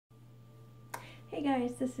Hey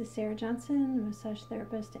guys, this is Sarah Johnson, massage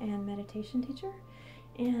therapist and meditation teacher,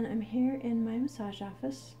 and I'm here in my massage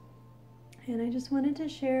office, and I just wanted to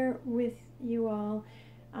share with you all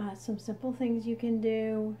some simple things you can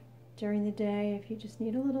do during the day if you just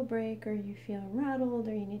need a little break or you feel rattled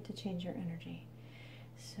or you need to change your energy.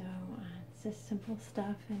 So it's just simple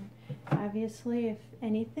stuff, and obviously if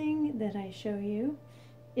anything that I show you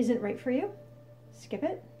isn't right for you, skip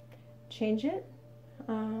it, change it,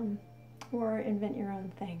 or invent your own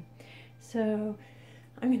thing. So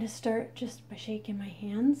I'm going to start just by shaking my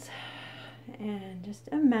hands, and just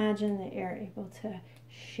imagine that you're able to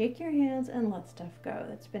shake your hands and let stuff go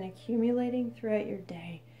that's been accumulating throughout your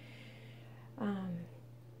day. So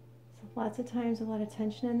lots of times a lot of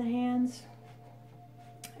tension in the hands,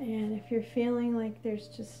 and if you're feeling like there's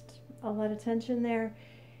just a lot of tension there,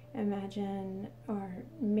 imagine or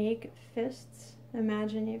make fists.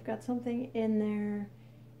 Imagine you've got something in there.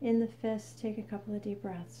 In the fist, take a couple of deep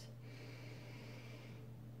breaths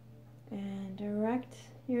and direct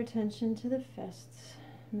your attention to the fists.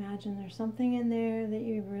 Imagine there's something in there that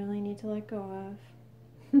you really need to let go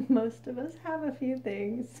of. Most of us have a few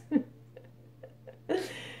things.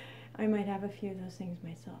 I might have a few of those things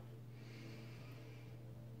myself.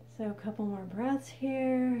 So a couple more breaths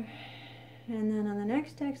here, and then on the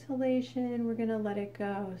next exhalation we're going to let it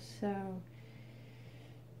go. So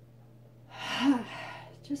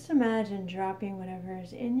just imagine dropping whatever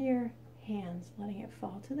is in your hands, letting it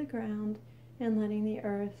fall to the ground, and letting the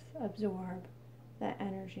earth absorb that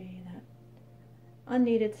energy, that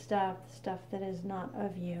unneeded stuff, stuff that is not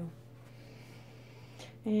of you.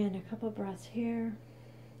 And a couple breaths here.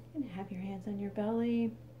 And have your hands on your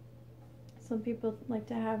belly. Some people like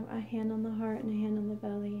to have a hand on the heart and a hand on the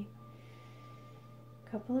belly. A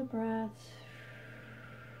couple of breaths.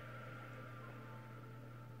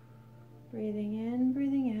 Breathing in,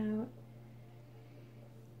 breathing out,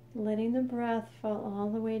 letting the breath fall all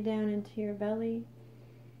the way down into your belly,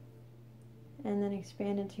 and then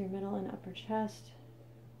expand into your middle and upper chest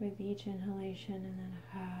with each inhalation, and then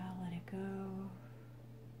let it go.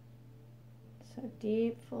 So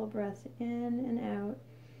deep, full breaths in and out.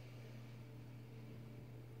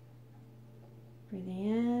 Breathing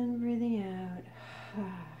in, breathing out.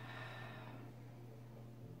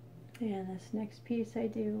 And this next piece I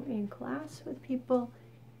do in class with people.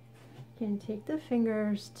 You can take the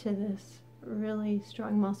fingers to this really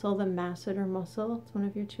strong muscle, the masseter muscle. It's one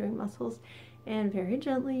of your chewing muscles. And very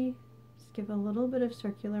gently, just give a little bit of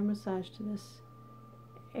circular massage to this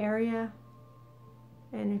area.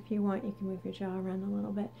 And if you want, you can move your jaw around a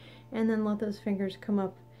little bit. And then let those fingers come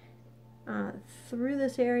up through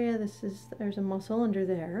this area. There's a muscle under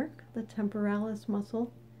there, the temporalis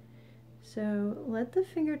muscle. So let the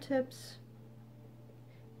fingertips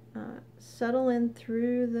settle in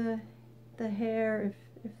through the hair,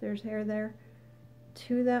 if there's hair there,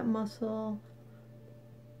 to that muscle.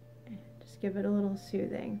 And just give it a little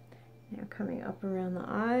soothing. Now coming up around the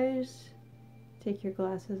eyes. Take your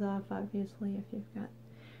glasses off, obviously, if you've got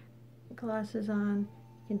glasses on.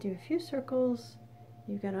 You can do a few circles.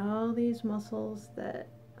 You've got all these muscles that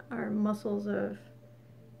are muscles of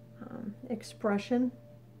expression.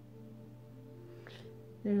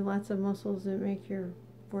 There are lots of muscles that make your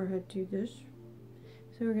forehead do this.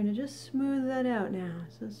 So we're going to just smooth that out now.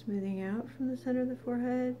 So smoothing out from the center of the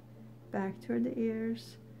forehead, back toward the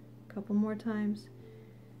ears. A couple more times.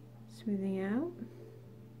 Smoothing out,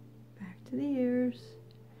 back to the ears.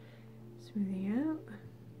 Smoothing out.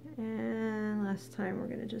 And last time we're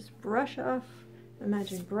going to just brush off.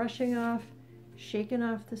 Imagine brushing off, shaking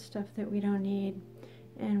off the stuff that we don't need.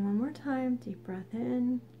 And one more time, deep breath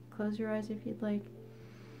in. Close your eyes if you'd like.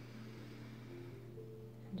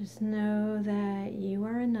 Just know that you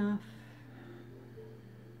are enough.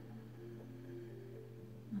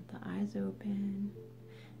 Let the eyes open.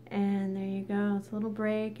 And there you go. It's a little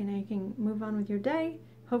break, and now you can move on with your day,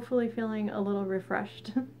 hopefully feeling a little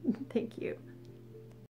refreshed. Thank you.